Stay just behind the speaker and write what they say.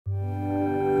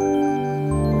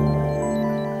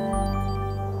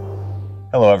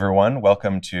Hello, everyone.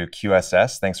 Welcome to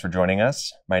QSS. Thanks for joining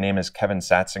us. My name is Kevin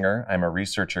Satzinger. I'm a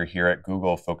researcher here at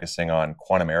Google focusing on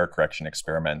quantum error correction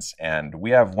experiments, and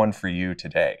we have one for you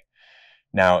today.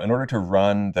 Now, in order to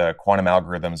run the quantum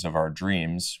algorithms of our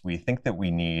dreams, we think that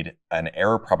we need an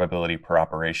error probability per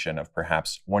operation of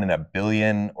perhaps 1 in a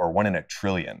billion or 1 in a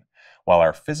trillion, while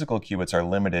our physical qubits are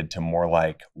limited to more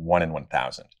like 1 in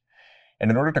 1,000. And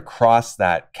in order to cross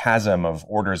that chasm of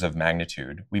orders of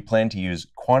magnitude, we plan to use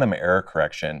quantum error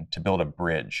correction to build a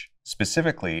bridge,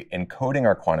 specifically encoding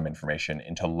our quantum information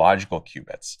into logical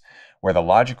qubits, where the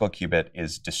logical qubit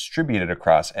is distributed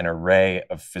across an array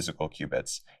of physical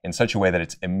qubits in such a way that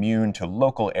it's immune to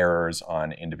local errors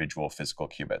on individual physical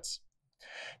qubits.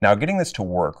 Now, getting this to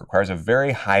work requires a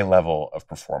very high level of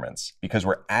performance because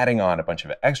we're adding on a bunch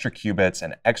of extra qubits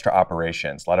and extra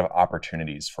operations, a lot of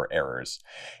opportunities for errors.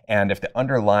 And if the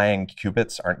underlying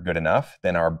qubits aren't good enough,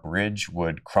 then our bridge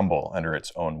would crumble under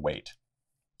its own weight.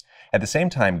 At the same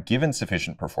time, given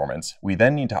sufficient performance, we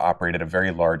then need to operate at a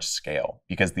very large scale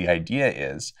because the idea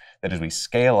is that as we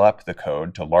scale up the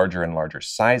code to larger and larger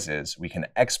sizes, we can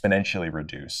exponentially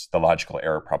reduce the logical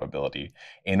error probability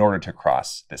in order to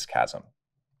cross this chasm.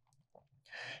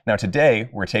 Now today,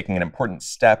 we're taking an important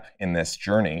step in this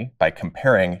journey by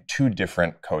comparing two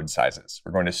different code sizes.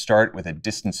 We're going to start with a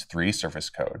distance 3 surface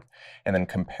code and then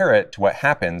compare it to what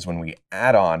happens when we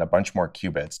add on a bunch more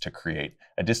qubits to create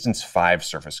a distance 5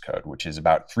 surface code, which is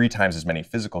about 3 times as many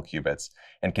physical qubits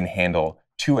and can handle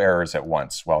 2 errors at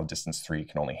once, while distance 3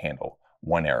 can only handle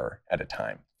 1 error at a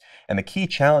time. And the key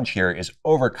challenge here is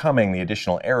overcoming the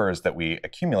additional errors that we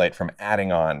accumulate from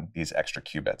adding on these extra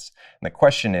qubits. And the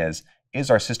question is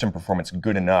our system performance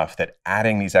good enough that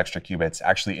adding these extra qubits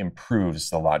actually improves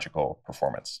the logical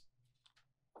performance?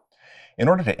 In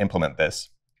order to implement this,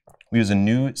 we use a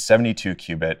new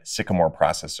 72-qubit Sycamore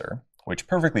processor, which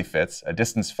perfectly fits a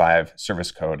distance 5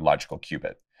 surface code logical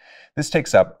qubit. This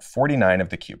takes up 49 of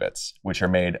the qubits, which are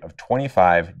made of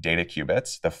 25 data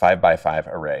qubits, the 5x5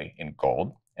 array in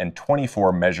gold, and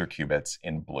 24 measure qubits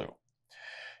in blue.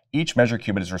 Each measure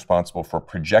qubit is responsible for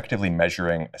projectively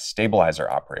measuring a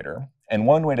stabilizer operator. And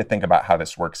one way to think about how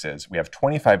this works is we have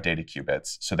 25 data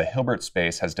qubits, so the Hilbert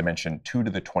space has dimension 2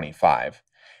 to the 25.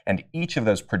 And each of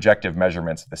those projective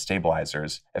measurements of the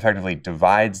stabilizers effectively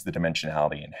divides the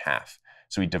dimensionality in half.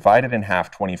 So we divide it in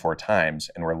half 24 times,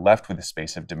 and we're left with a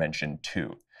space of dimension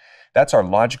 2. That's our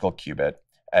logical qubit,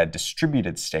 a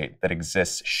distributed state that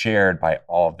exists shared by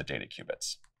all of the data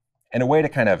qubits. And a way to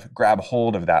kind of grab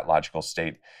hold of that logical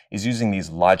state is using these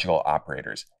logical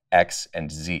operators, x and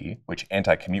z, which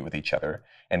anti-commute with each other,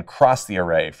 and cross the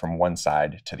array from one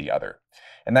side to the other.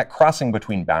 And that crossing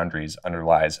between boundaries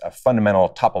underlies a fundamental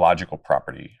topological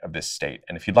property of this state.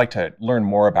 And if you'd like to learn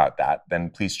more about that, then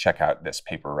please check out this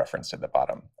paper referenced at the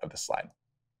bottom of the slide.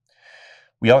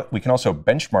 We can also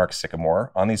benchmark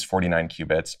Sycamore on these 49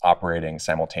 qubits operating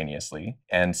simultaneously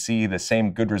and see the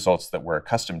same good results that we're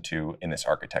accustomed to in this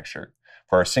architecture.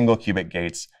 For our single qubit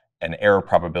gates, an error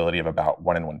probability of about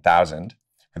 1 in 1,000.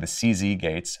 For the CZ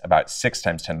gates, about 6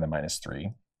 times 10 to the minus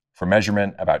 3. For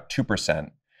measurement, about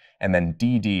 2%. And then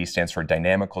DD stands for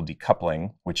dynamical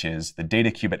decoupling, which is the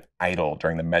data qubit idle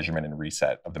during the measurement and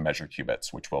reset of the measure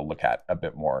qubits, which we'll look at a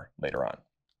bit more later on.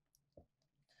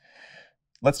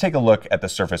 Let's take a look at the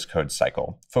surface code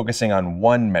cycle, focusing on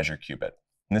one measure qubit.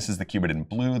 And this is the qubit in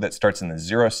blue that starts in the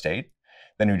 0 state.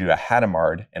 Then we do a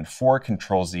Hadamard and 4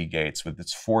 Control-Z gates with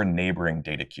its 4 neighboring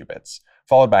data qubits,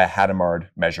 followed by a Hadamard,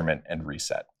 measurement, and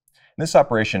reset. And this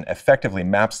operation effectively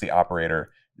maps the operator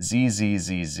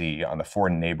ZZZZ on the 4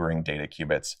 neighboring data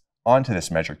qubits onto this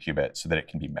measure qubit so that it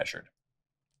can be measured.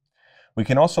 We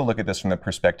can also look at this from the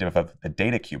perspective of the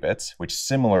data qubits, which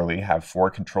similarly have 4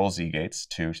 Control-Z gates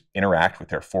to interact with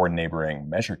their 4 neighboring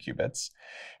measure qubits.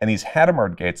 And these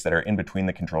Hadamard gates that are in between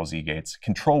the Control-Z gates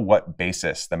control what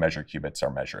basis the measure qubits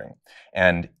are measuring.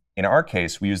 And in our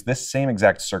case, we use this same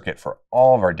exact circuit for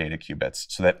all of our data qubits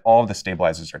so that all of the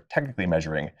stabilizers are technically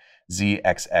measuring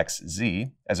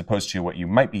ZXXZ, as opposed to what you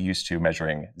might be used to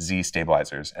measuring Z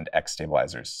stabilizers and X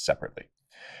stabilizers separately.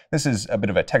 This is a bit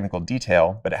of a technical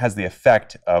detail, but it has the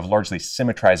effect of largely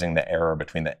symmetrizing the error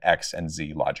between the X and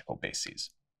Z logical bases.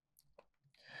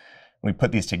 We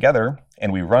put these together,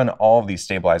 and we run all of these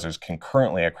stabilizers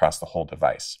concurrently across the whole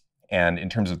device. And in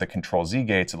terms of the Control-Z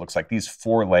gates, it looks like these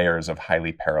 4 layers of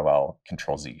highly parallel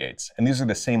Control-Z gates. And these are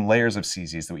the same layers of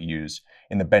CZs that we used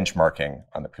in the benchmarking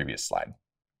on the previous slide.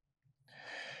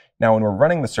 Now, when we're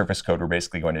running the surface code, we're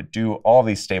basically going to do all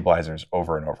these stabilizers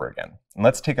over and over again. And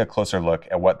let's take a closer look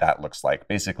at what that looks like,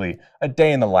 basically a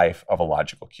day in the life of a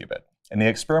logical qubit. And the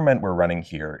experiment we're running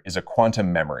here is a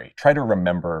quantum memory. Try to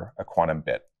remember a quantum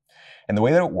bit. And the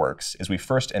way that it works is we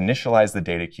first initialize the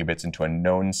data qubits into a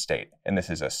known state. And this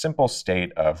is a simple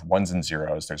state of ones and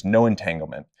zeros. There's no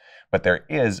entanglement, but there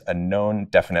is a known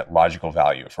definite logical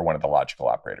value for one of the logical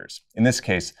operators. In this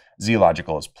case, Z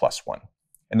logical is +1.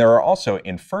 And there are also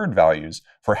inferred values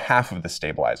for half of the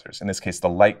stabilizers. In this case, the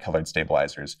light-colored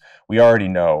stabilizers. We already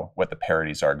know what the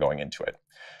parities are going into it.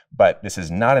 But this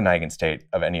is not an eigenstate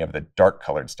of any of the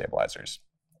dark-colored stabilizers.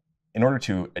 In order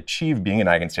to achieve being an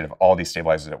eigenstate of all these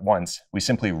stabilizers at once, we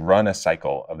simply run a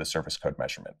cycle of the surface code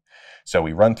measurement. So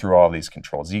we run through all these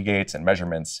control Z gates and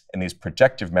measurements, and these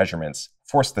projective measurements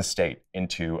force the state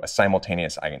into a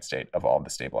simultaneous eigenstate of all of the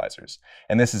stabilizers.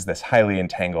 And this is this highly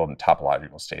entangled and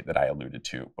topological state that I alluded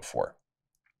to before.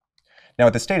 Now,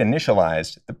 with the state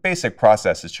initialized, the basic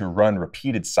process is to run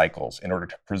repeated cycles in order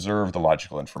to preserve the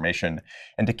logical information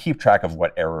and to keep track of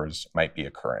what errors might be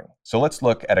occurring. So let's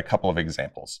look at a couple of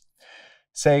examples.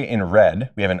 Say in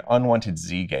red, we have an unwanted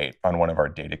Z gate on one of our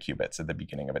data qubits at the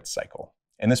beginning of its cycle.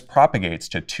 And this propagates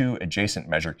to two adjacent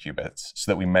measure qubits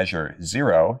so that we measure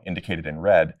 0, indicated in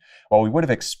red, while we would have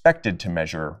expected to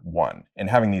measure 1. And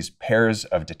having these pairs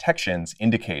of detections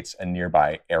indicates a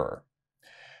nearby error.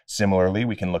 Similarly,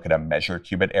 we can look at a measure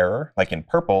qubit error. Like in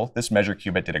purple, this measure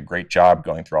qubit did a great job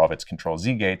going through all of its control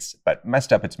Z gates, but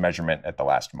messed up its measurement at the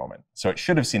last moment. So it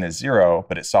should have seen a 0,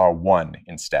 but it saw a 1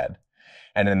 instead.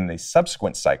 And in the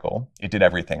subsequent cycle, it did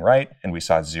everything right, and we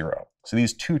saw 0. So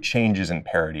these two changes in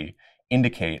parity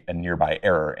indicate a nearby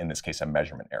error, in this case, a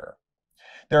measurement error.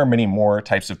 There are many more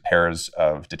types of pairs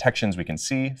of detections we can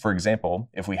see. For example,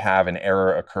 if we have an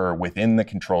error occur within the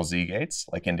control Z gates,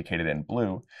 like indicated in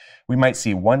blue, we might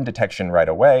see one detection right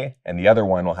away, and the other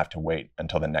one will have to wait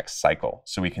until the next cycle,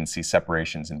 so we can see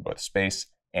separations in both space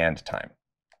and time.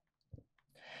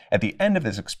 At the end of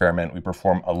this experiment, we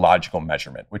perform a logical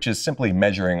measurement, which is simply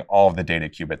measuring all of the data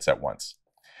qubits at once.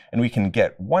 And we can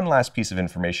get one last piece of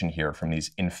information here from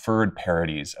these inferred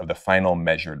parities of the final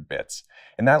measured bits.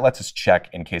 And that lets us check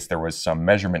in case there was some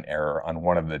measurement error on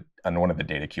one of the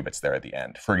data qubits there at the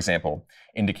end. For example,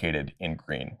 indicated in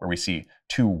green, where we see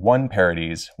two 1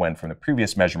 parities when from the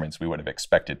previous measurements we would have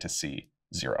expected to see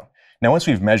 0. Now, once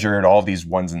we've measured all of these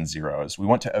 1s and 0s, we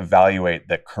want to evaluate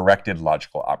the corrected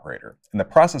logical operator. And the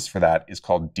process for that is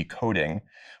called decoding,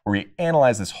 where we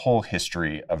analyze this whole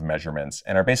history of measurements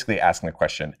and are basically asking the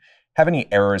question, have any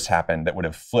errors happened that would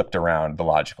have flipped around the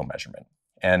logical measurement?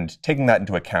 And taking that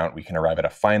into account, we can arrive at a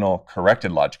final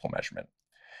corrected logical measurement.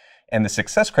 And the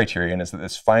success criterion is that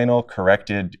this final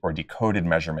corrected or decoded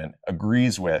measurement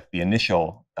agrees with the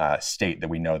initial state that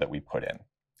we know that we put in.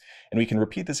 And we can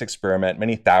repeat this experiment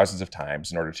many thousands of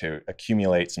times in order to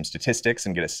accumulate some statistics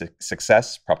and get a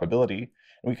success probability.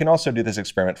 And we can also do this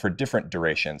experiment for different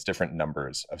durations, different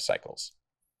numbers of cycles.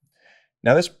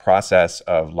 Now, this process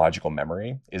of logical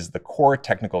memory is the core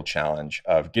technical challenge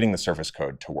of getting the surface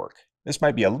code to work. This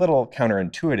might be a little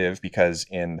counterintuitive because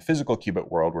in the physical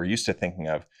qubit world, we're used to thinking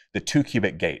of the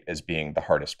 2-qubit gate as being the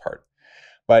hardest part.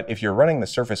 But if you're running the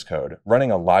surface code,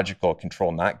 running a logical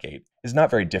control NOT gate is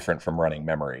not very different from running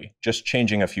memory, just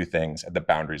changing a few things at the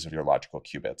boundaries of your logical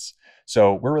qubits.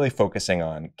 So we're really focusing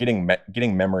on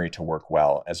getting memory to work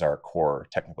well as our core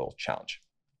technical challenge.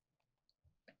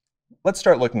 Let's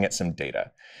start looking at some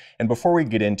data. And before we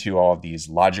get into all of these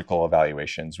logical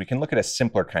evaluations, we can look at a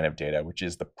simpler kind of data, which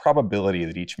is the probability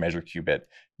that each measure qubit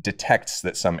detects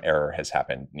that some error has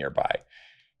happened nearby.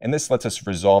 And this lets us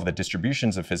resolve the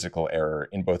distributions of physical error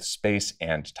in both space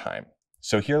and time.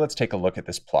 So here, let's take a look at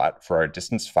this plot for our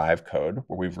distance 5 code,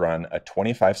 where we've run a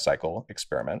 25-cycle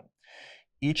experiment.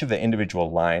 Each of the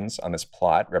individual lines on this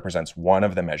plot represents one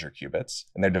of the measure qubits,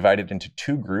 and they're divided into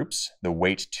two groups, the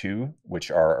weight 2, which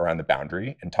are around the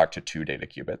boundary and talk to 2 data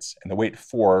qubits, and the weight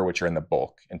 4, which are in the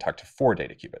bulk and talk to 4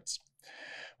 data qubits.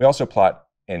 We also plot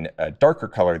in a darker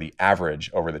color the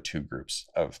average over the two groups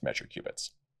of measure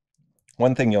qubits.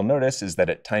 One thing you'll notice is that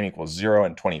at time equals 0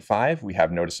 and 25, we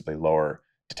have noticeably lower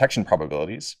detection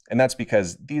probabilities, and that's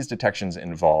because these detections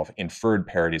involve inferred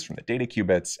parities from the data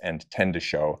qubits and tend to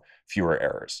show fewer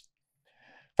errors.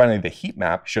 Finally, the heat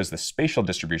map shows the spatial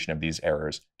distribution of these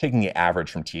errors, taking the average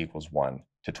from t equals 1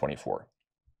 to 24.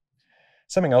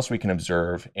 Something else we can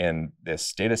observe in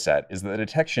this data set is that the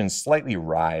detections slightly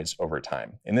rise over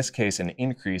time. In this case, an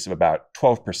increase of about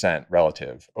 12%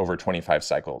 relative over 25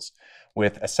 cycles,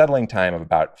 with a settling time of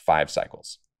about 5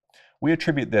 cycles. We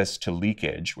attribute this to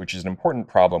leakage, which is an important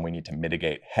problem we need to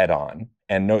mitigate head-on,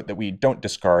 and note that we don't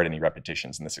discard any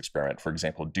repetitions in this experiment, for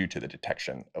example, due to the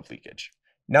detection of leakage.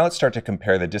 Now let's start to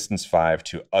compare the distance 5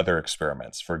 to other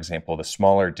experiments, for example, the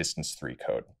smaller distance 3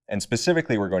 code. And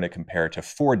specifically, we're going to compare to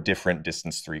 4 different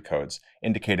distance 3 codes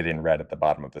indicated in red at the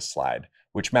bottom of this slide,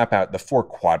 which map out the 4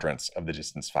 quadrants of the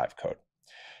distance 5 code.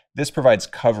 This provides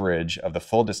coverage of the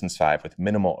full distance 5 with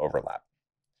minimal overlap.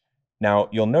 Now,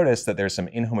 you'll notice that there's some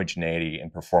inhomogeneity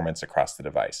in performance across the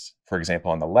device. For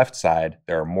example, on the left side,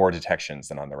 there are more detections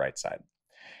than on the right side.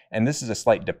 And this is a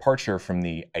slight departure from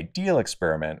the ideal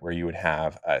experiment where you would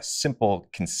have a simple,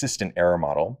 consistent error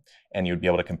model, and you would be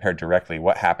able to compare directly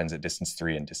what happens at distance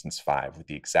 3 and distance 5 with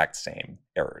the exact same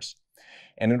errors.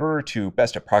 And in order to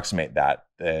best approximate that,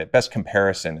 the best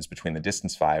comparison is between the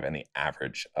distance 5 and the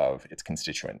average of its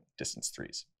constituent distance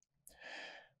 3s.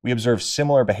 We observe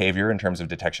similar behavior in terms of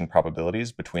detection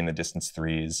probabilities between the distance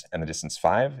 3s and the distance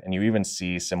 5, and you even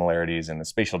see similarities in the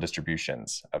spatial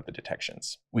distributions of the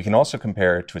detections. We can also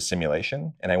compare to a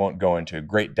simulation, and I won't go into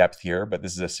great depth here, but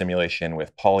this is a simulation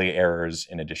with Pauli errors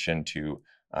in addition to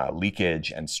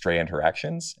leakage and stray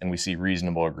interactions, and we see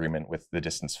reasonable agreement with the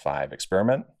distance 5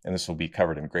 experiment, and this will be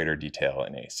covered in greater detail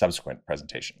in a subsequent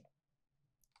presentation.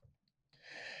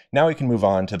 Now we can move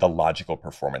on to the logical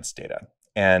performance data,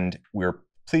 and we're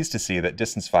pleased to see that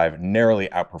distance 5 narrowly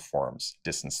outperforms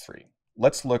distance 3.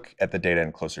 Let's look at the data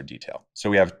in closer detail. So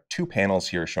we have 2 panels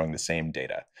here showing the same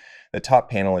data. The top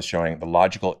panel is showing the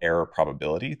logical error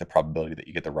probability, the probability that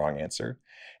you get the wrong answer.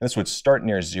 And this would start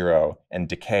near 0 and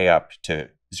decay up to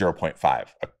 0.5,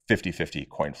 a 50-50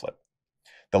 coin flip.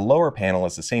 The lower panel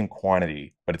is the same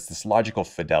quantity, but it's this logical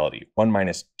fidelity, 1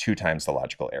 minus 2 times the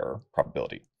logical error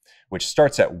probability, which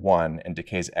starts at 1 and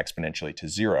decays exponentially to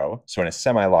 0. So in a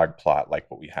semi-log plot like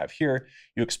what we have here,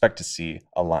 you expect to see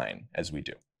a line as we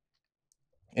do.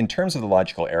 In terms of the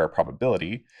logical error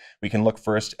probability, we can look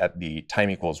first at the time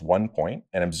equals 1 point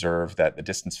and observe that the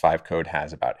distance 5 code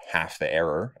has about half the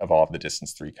error of all of the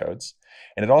distance 3 codes.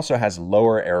 And it also has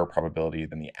lower error probability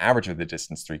than the average of the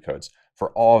distance 3 codes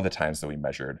for all of the times that we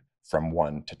measured from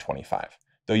 1 to 25.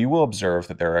 Though you will observe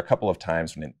that there are a couple of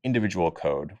times when an individual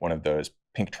code, one of those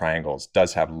pink triangles,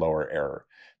 does have lower error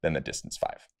than the distance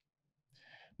 5.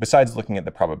 Besides looking at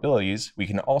the probabilities, we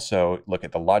can also look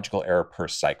at the logical error per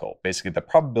cycle, basically the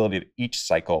probability at each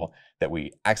cycle that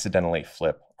we accidentally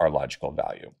flip our logical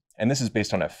value. And this is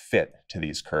based on a fit to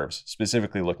these curves,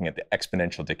 specifically looking at the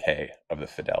exponential decay of the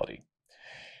fidelity.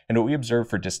 And what we observe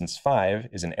for distance 5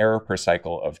 is an error per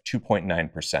cycle of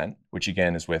 2.9%, which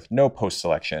again is with no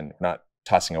post-selection, not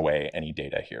tossing away any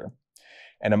data here.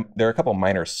 And there are a couple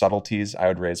minor subtleties I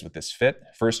would raise with this fit.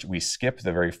 First, we skip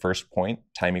the very first point,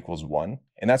 time equals 1.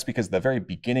 And that's because at the very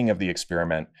beginning of the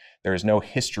experiment, there is no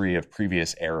history of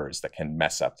previous errors that can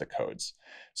mess up the codes.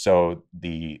 So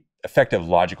the effective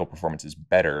logical performance is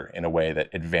better in a way that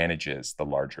advantages the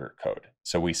larger code.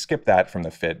 So we skip that from the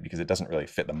fit because it doesn't really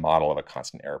fit the model of a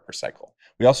constant error per cycle.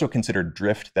 We also consider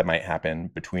drift that might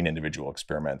happen between individual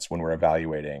experiments when we're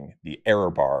evaluating the error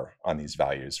bar on these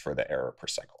values for the error per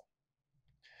cycle.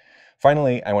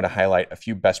 Finally, I want to highlight a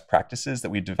few best practices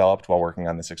that we developed while working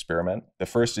on this experiment. The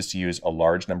first is to use a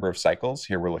large number of cycles.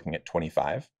 Here we're looking at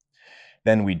 25.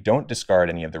 Then we don't discard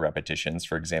any of the repetitions,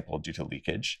 for example, due to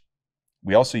leakage.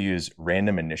 We also use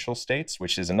random initial states,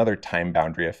 which is another time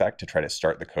boundary effect to try to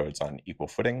start the codes on equal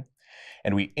footing.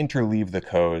 And we interleave the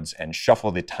codes and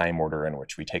shuffle the time order in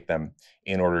which we take them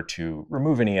in order to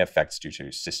remove any effects due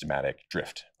to systematic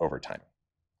drift over time.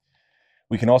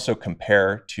 We can also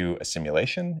compare to a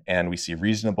simulation, and we see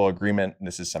reasonable agreement.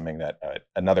 This is something that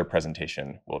another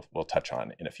presentation will touch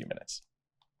on in a few minutes.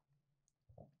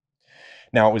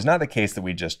 Now, it was not the case that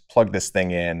we just plugged this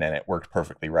thing in and it worked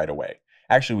perfectly right away.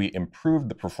 Actually, we improved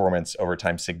the performance over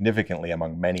time significantly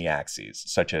among many axes,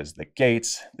 such as the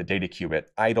gates, the data qubit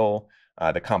idle,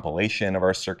 the compilation of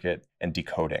our circuit, and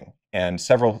decoding. And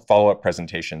several follow-up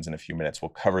presentations in a few minutes will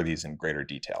cover these in greater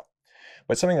detail.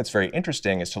 But something that's very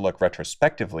interesting is to look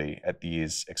retrospectively at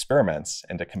these experiments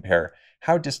and to compare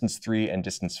how distance 3 and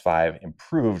distance 5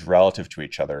 improved relative to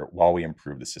each other while we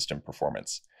improved the system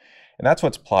performance. And that's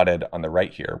what's plotted on the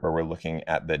right here, where we're looking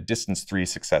at the distance 3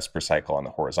 success per cycle on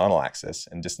the horizontal axis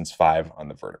and distance 5 on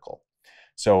the vertical.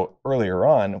 So earlier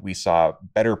on, we saw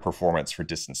better performance for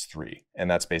distance 3, and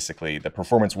that's basically the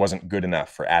performance wasn't good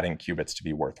enough for adding qubits to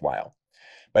be worthwhile.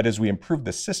 But as we improved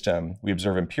the system, we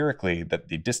observe empirically that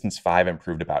the distance 5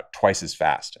 improved about twice as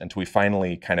fast until we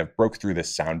finally kind of broke through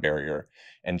this sound barrier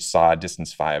and saw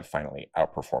distance 5 finally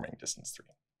outperforming distance 3.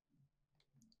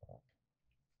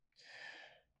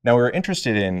 Now we're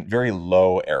interested in very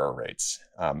low error rates,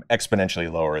 exponentially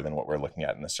lower than what we're looking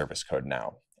at in the surface code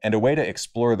now. And a way to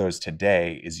explore those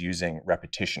today is using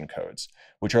repetition codes,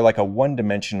 which are like a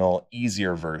one-dimensional,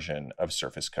 easier version of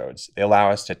surface codes. They allow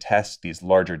us to test these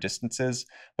larger distances,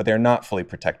 but they're not fully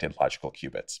protected logical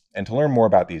qubits. And to learn more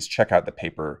about these, check out the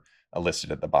paper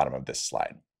listed at the bottom of this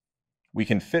slide. We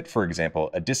can fit, for example,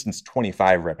 a distance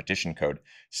 25 repetition code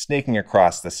snaking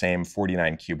across the same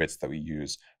 49 qubits that we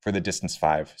use for the distance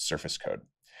 5 surface code.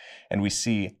 And we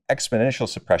see exponential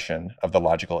suppression of the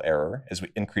logical error as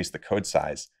we increase the code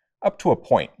size up to a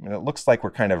point. And it looks like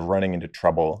we're kind of running into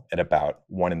trouble at about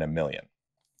 1 in a million.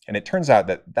 And it turns out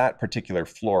that that particular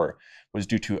floor was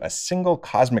due to a single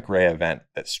cosmic ray event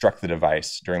that struck the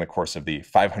device during the course of the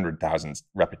 500,000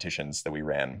 repetitions that we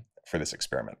ran for this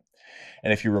experiment.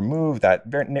 And if you remove that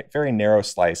very narrow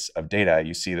slice of data,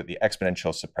 you see that the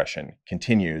exponential suppression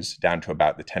continues down to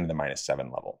about the 10 to the minus 7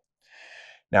 level.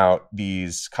 Now,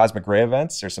 these cosmic ray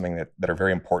events are something that are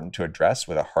very important to address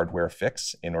with a hardware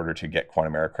fix in order to get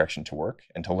quantum error correction to work.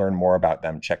 And to learn more about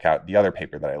them, check out the other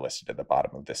paper that I listed at the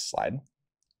bottom of this slide.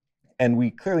 And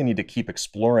we clearly need to keep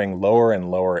exploring lower and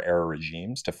lower error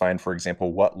regimes to find, for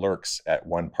example, what lurks at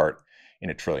 1 part in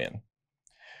a trillion.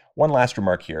 One last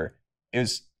remark here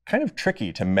is kind of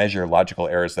tricky to measure logical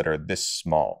errors that are this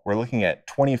small. We're looking at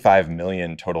 25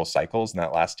 million total cycles in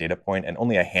that last data point and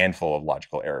only a handful of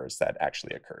logical errors that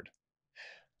actually occurred.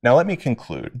 Now let me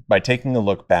conclude by taking a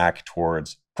look back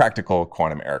towards practical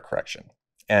quantum error correction.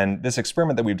 And this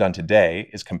experiment that we've done today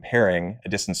is comparing a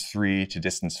distance 3 to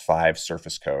distance 5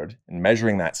 surface code and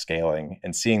measuring that scaling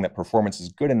and seeing that performance is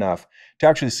good enough to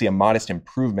actually see a modest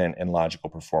improvement in logical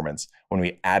performance when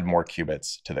we add more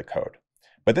qubits to the code.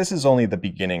 But this is only the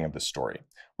beginning of the story.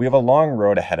 We have a long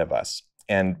road ahead of us,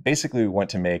 and basically we want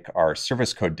to make our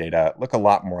surface code data look a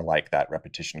lot more like that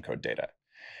repetition code data.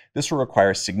 This will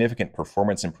require significant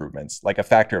performance improvements, like a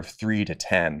factor of 3 to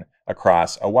 10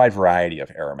 across a wide variety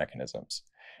of error mechanisms.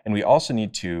 And we also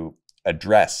need to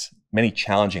address many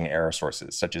challenging error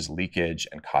sources, such as leakage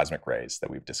and cosmic rays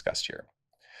that we've discussed here.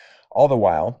 All the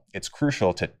while, it's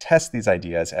crucial to test these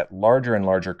ideas at larger and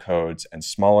larger codes and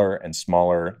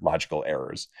smaller logical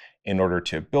errors in order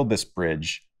to build this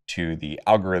bridge to the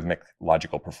algorithmic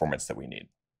logical performance that we need.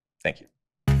 Thank you.